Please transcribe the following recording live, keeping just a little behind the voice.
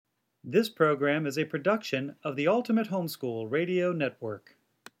This program is a production of the Ultimate Homeschool Radio Network.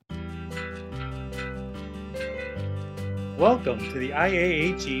 Welcome to the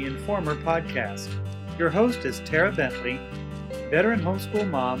IAHE Informer podcast. Your host is Tara Bentley, veteran homeschool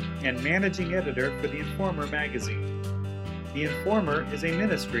mom and managing editor for the Informer magazine. The Informer is a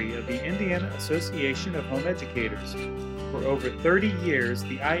ministry of the Indiana Association of Home Educators. For over 30 years,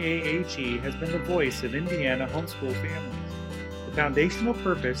 the IAHE has been the voice of Indiana homeschool families. The foundational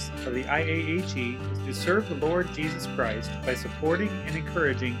purpose of the IAHE is to serve the Lord Jesus Christ by supporting and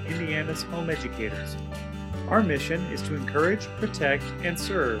encouraging Indiana's home educators. Our mission is to encourage, protect, and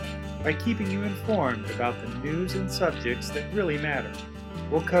serve by keeping you informed about the news and subjects that really matter.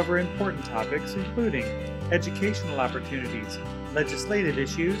 We'll cover important topics including educational opportunities, legislative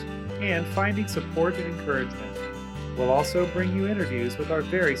issues, and finding support and encouragement. We'll also bring you interviews with our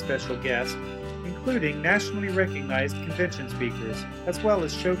very special guests, including nationally recognized convention speakers, as well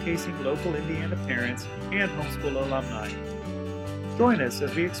as showcasing local Indiana parents and homeschool alumni. Join us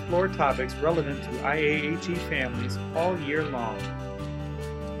as we explore topics relevant to IAHE families all year long.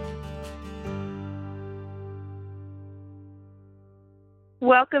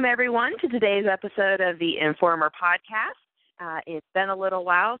 Welcome, everyone, to today's episode of the Informer podcast. It's been a little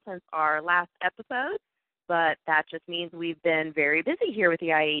while since our last episode, but that just means we've been very busy here with the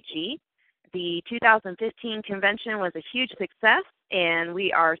IAHE. The 2015 convention was a huge success, and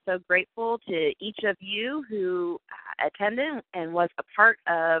we are so grateful to each of you who attended and was a part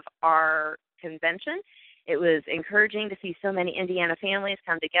of our convention. It was encouraging to see so many Indiana families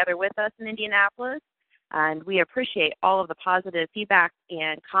come together with us in Indianapolis, and we appreciate all of the positive feedback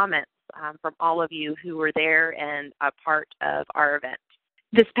and comments from all of you who were there and a part of our event.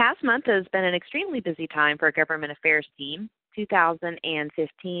 This past month has been an extremely busy time for our government affairs team.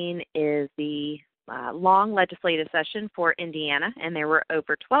 2015 is the long legislative session for Indiana, and there were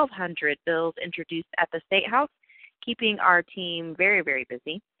over 1,200 bills introduced at the State House, keeping our team very, very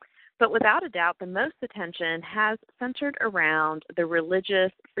busy. But without a doubt, the most attention has centered around the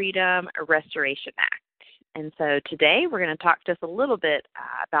Religious Freedom Restoration Act. And so today we're going to talk just a little bit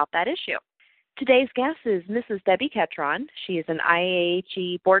about that issue. Today's guest is Mrs. Debbie Ketron. She is an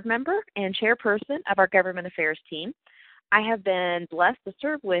IAHE board member and chairperson of our government affairs team. I have been blessed to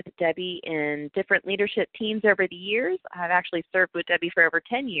serve with Debbie in different leadership teams over the years. I've actually served with Debbie for over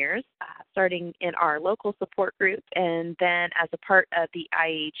 10 years, starting in our local support group and then as a part of the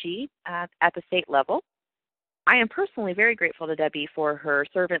IAHE at the state level. I am personally very grateful to Debbie for her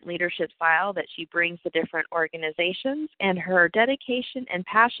servant leadership style that she brings to different organizations and her dedication and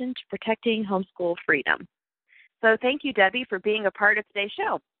passion to protecting homeschool freedom. So thank you, Debbie, for being a part of today's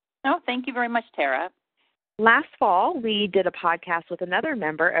show. Oh, thank you very much, Tara. Last fall, we did a podcast with another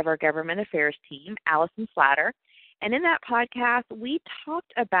member of our government affairs team, Allison Slatter, and in that podcast, we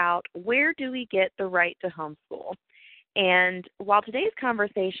talked about where do we get the right to homeschool. And while today's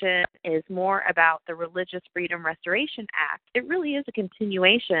conversation is more about the Religious Freedom Restoration Act, it really is a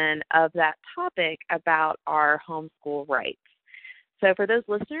continuation of that topic about our homeschool rights. So for those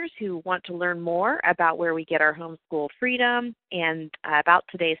listeners who want to learn more about where we get our homeschool freedom and about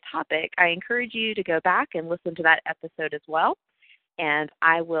today's topic, I encourage you to go back and listen to that episode as well. And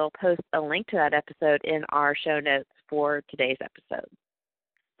I will post a link to that episode in our show notes for today's episode.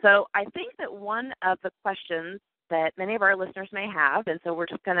 So I think that one of the questions that many of our listeners may have, and so we're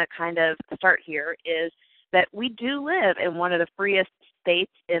just going to kind of start here, is that we do live in one of the freest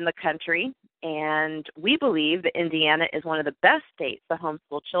states in the country, and we believe that Indiana is one of the best states to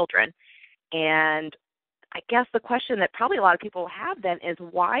homeschool children. And I guess the question that probably a lot of people have then is,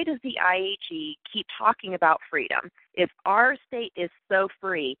 why does the IAHE keep talking about freedom? If our state is so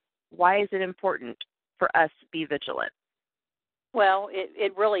free, why is it important for us to be vigilant? Well,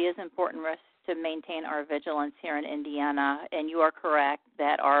 it really is important for us to maintain our vigilance here in Indiana, and you are correct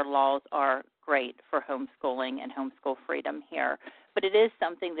that our laws are great for homeschooling and homeschool freedom here. But it is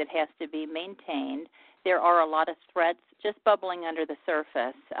something that has to be maintained. There are a lot of threats just bubbling under the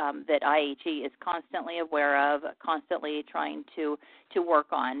surface that IAHE is constantly aware of, constantly trying to work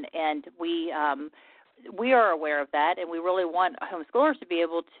on. And we are aware of that, and we really want homeschoolers to be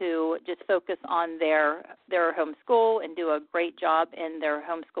able to just focus on their homeschool and do a great job in their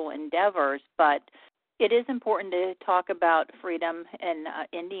homeschool endeavors. But it is important to talk about freedom in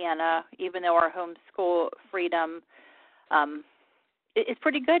Indiana, even though our homeschool freedom it's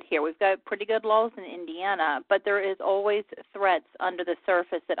pretty good here. We've got pretty good laws in Indiana, but there is always threats under the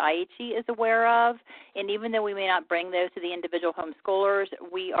surface that IHE is aware of, and even though we may not bring those to the individual homeschoolers,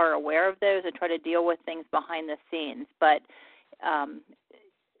 we are aware of those and try to deal with things behind the scenes. But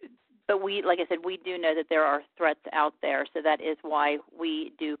But we, like I said, we do know that there are threats out there, so that is why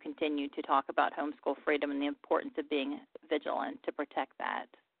we do continue to talk about homeschool freedom and the importance of being vigilant to protect that.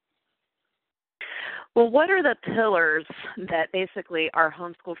 Well, what are the pillars that basically our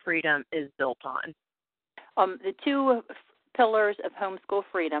homeschool freedom is built on? The two pillars of homeschool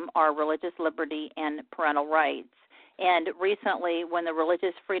freedom are religious liberty and parental rights. And recently, when the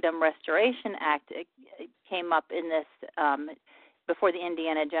Religious Freedom Restoration Act came up in this before the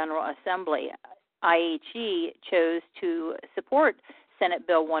Indiana General Assembly, IHE chose to support Senate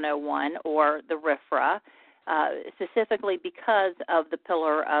Bill 101, or the RFRA, specifically because of the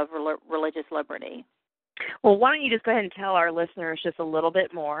pillar of religious liberty. Well, why don't you just go ahead and tell our listeners just a little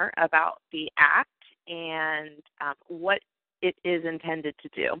bit more about the Act and what it is intended to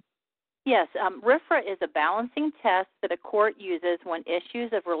do. Yes, RFRA is a balancing test that a court uses when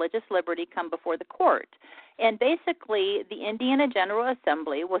issues of religious liberty come before the court. And basically, the Indiana General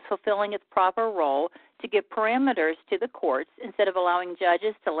Assembly was fulfilling its proper role to give parameters to the courts instead of allowing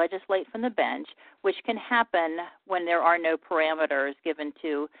judges to legislate from the bench, which can happen when there are no parameters given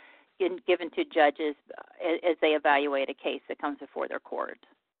to judges as they evaluate a case that comes before their court.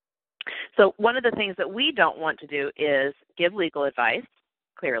 So one of the things that we don't want to do is give legal advice,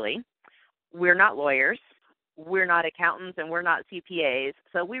 clearly. We're not lawyers, we're not accountants, and we're not CPAs,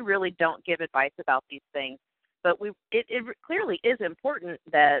 so we really don't give advice about these things. But it clearly is important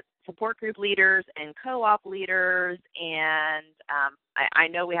that support group leaders and co-op leaders, and I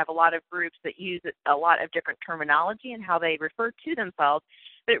know we have a lot of groups that use a lot of different terminology and how they refer to themselves,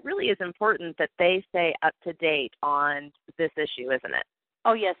 but it really is important that they stay up to date on this issue, isn't it?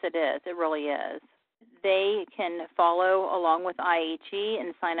 Oh, yes, it is. It really is. They can follow along with IHE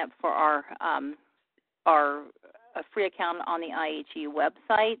and sign up for our free account on the IHE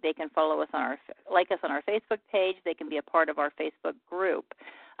website. They can follow us on like us on our Facebook page. They can be a part of our Facebook group.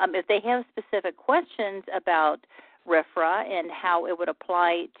 If they have specific questions about RFRA and how it would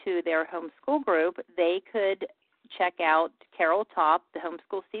apply to their homeschool group, they could check out Carol Top, the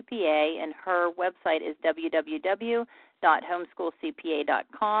homeschool CPA, and her website is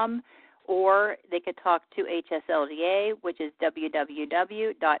www.homeschoolcpa.com, or they could talk to HSLDA, which is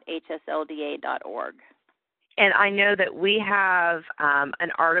www.hslda.org. And I know that we have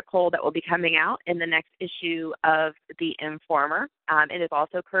an article that will be coming out in the next issue of The Informer. It is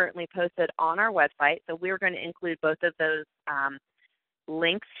also currently posted on our website, so we're going to include both of those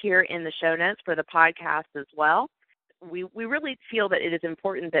links here in the show notes for the podcast as well. We really feel that it is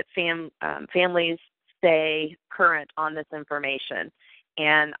important that families stay current on this information.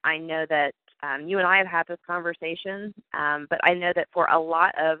 And I know that you and I have had this conversation, but I know that for a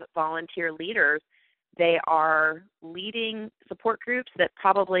lot of volunteer leaders, they are leading support groups that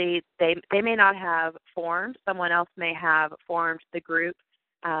probably they may not have formed. Someone else may have formed the group.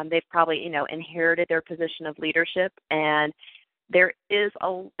 They've probably inherited their position of leadership, and there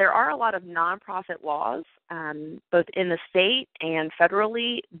are a lot of nonprofit laws, both in the state and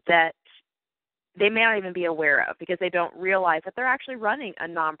federally, that they may not even be aware of because they don't realize that they're actually running a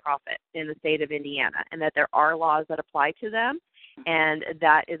nonprofit in the state of Indiana and that there are laws that apply to them, and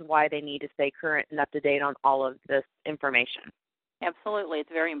that is why they need to stay current and up to date on all of this information. Absolutely.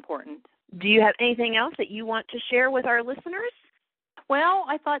 It's very important. Do you have anything else that you want to share with our listeners? Well,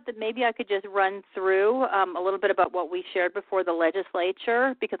 I thought that maybe I could just run through a little bit about what we shared before the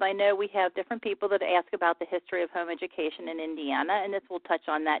legislature, because I know we have different people that ask about the history of home education in Indiana, and this will touch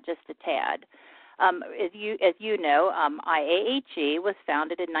on that just a tad. As you know, IAHE was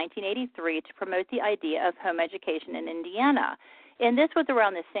founded in 1983 to promote the idea of home education in Indiana. And this was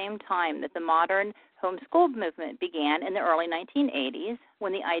around the same time that the modern homeschool movement began in the early 1980s,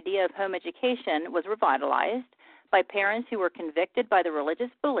 when the idea of home education was revitalized by parents who were convicted by the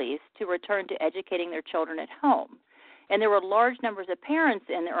religious beliefs to return to educating their children at home. And there were large numbers of parents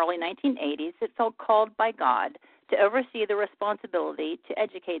in the early 1980s that felt called by God to oversee the responsibility to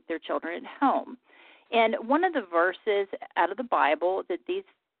educate their children at home. And one of the verses out of the Bible that these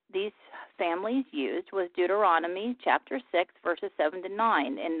families used was Deuteronomy chapter 6, verses 7 to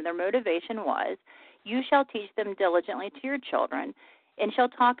 9. And their motivation was, "You shall teach them diligently to your children, and shall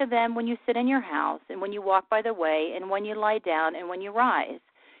talk of them when you sit in your house, and when you walk by the way, and when you lie down, and when you rise.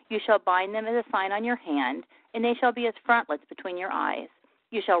 You shall bind them as a sign on your hand, and they shall be as frontlets between your eyes.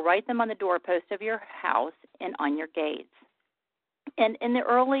 You shall write them on the doorpost of your house and on your gates." And in the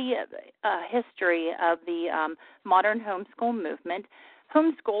early history of the modern homeschool movement,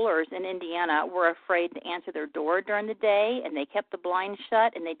 homeschoolers in Indiana were afraid to answer their door during the day, and they kept the blinds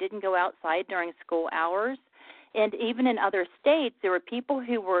shut, and they didn't go outside during school hours. And even in other states, there were people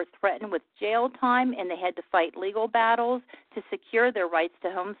who were threatened with jail time, and they had to fight legal battles to secure their rights to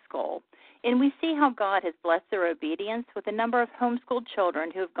homeschool. And we see how God has blessed their obedience with a number of homeschooled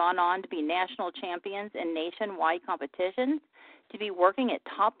children who have gone on to be national champions in nationwide competitions, to be working at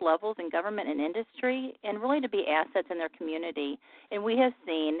top levels in government and industry, and really to be assets in their community. And we have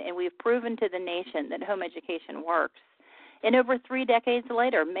seen and we've proven to the nation that home education works. And over 3 decades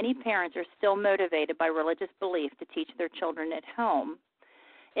later, many parents are still motivated by religious belief to teach their children at home.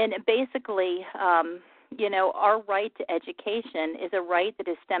 And basically, our right to education is a right that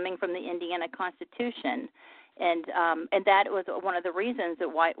is stemming from the Indiana Constitution. And that was one of the reasons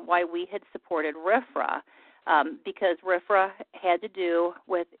that why we had supported RFRA, because RFRA had to do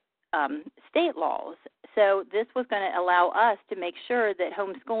with state laws. So this was going to allow us to make sure that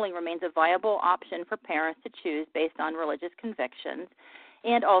homeschooling remains a viable option for parents to choose based on religious convictions,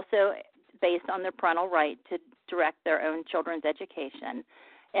 and also based on their parental right to direct their own children's education.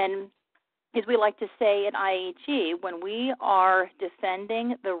 And as we like to say at IAG, when we are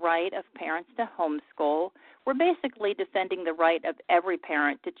defending the right of parents to homeschool, we're basically defending the right of every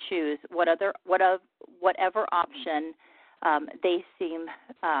parent to choose whatever option they seem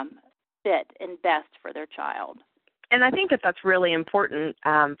fit and best for their child. And I think that that's really important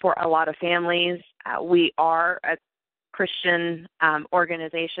for a lot of families. We are a Christian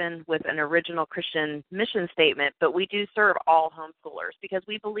organization with an original Christian mission statement, but we do serve all homeschoolers because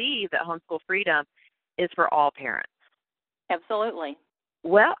we believe that homeschool freedom is for all parents. Absolutely.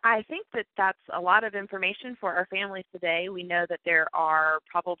 Well, I think that that's a lot of information for our families today. We know that there are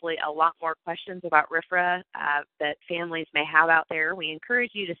probably a lot more questions about RFRA that families may have out there. We encourage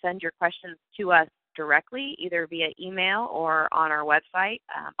you to send your questions to us directly, either via email or on our website.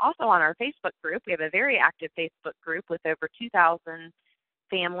 Also on our Facebook group. We have a very active Facebook group with over 2,000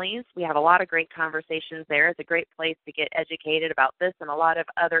 families. We have a lot of great conversations there. It's a great place to get educated about this and a lot of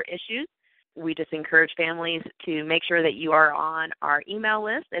other issues. We just encourage families to make sure that you are on our email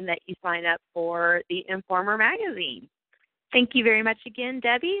list and that you sign up for the Informer magazine. Thank you very much again,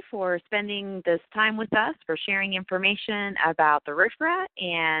 Debbie, for spending this time with us, for sharing information about the RFRA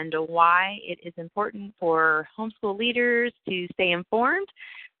and why it is important for homeschool leaders to stay informed.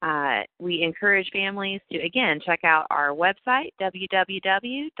 We encourage families to, again, check out our website,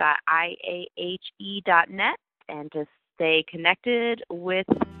 www.iahe.net, and to stay connected with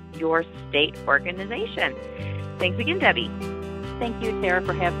your state organization. Thanks again, Debbie. Thank you, Tara,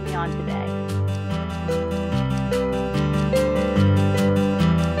 for having me on today.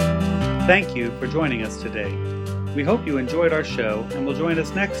 Thank you for joining us today. We hope you enjoyed our show and will join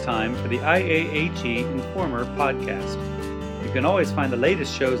us next time for the IAHE Informer podcast. You can always find the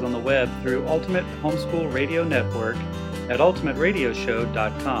latest shows on the web through Ultimate Homeschool Radio Network at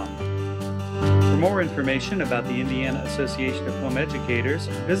ultimateradioshow.com. For more information about the Indiana Association of Home Educators,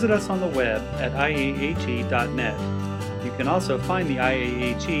 visit us on the web at iahe.net. You can also find the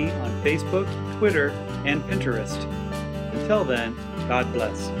IAHE on Facebook, Twitter, and Pinterest. Until then, God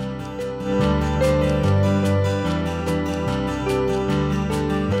bless.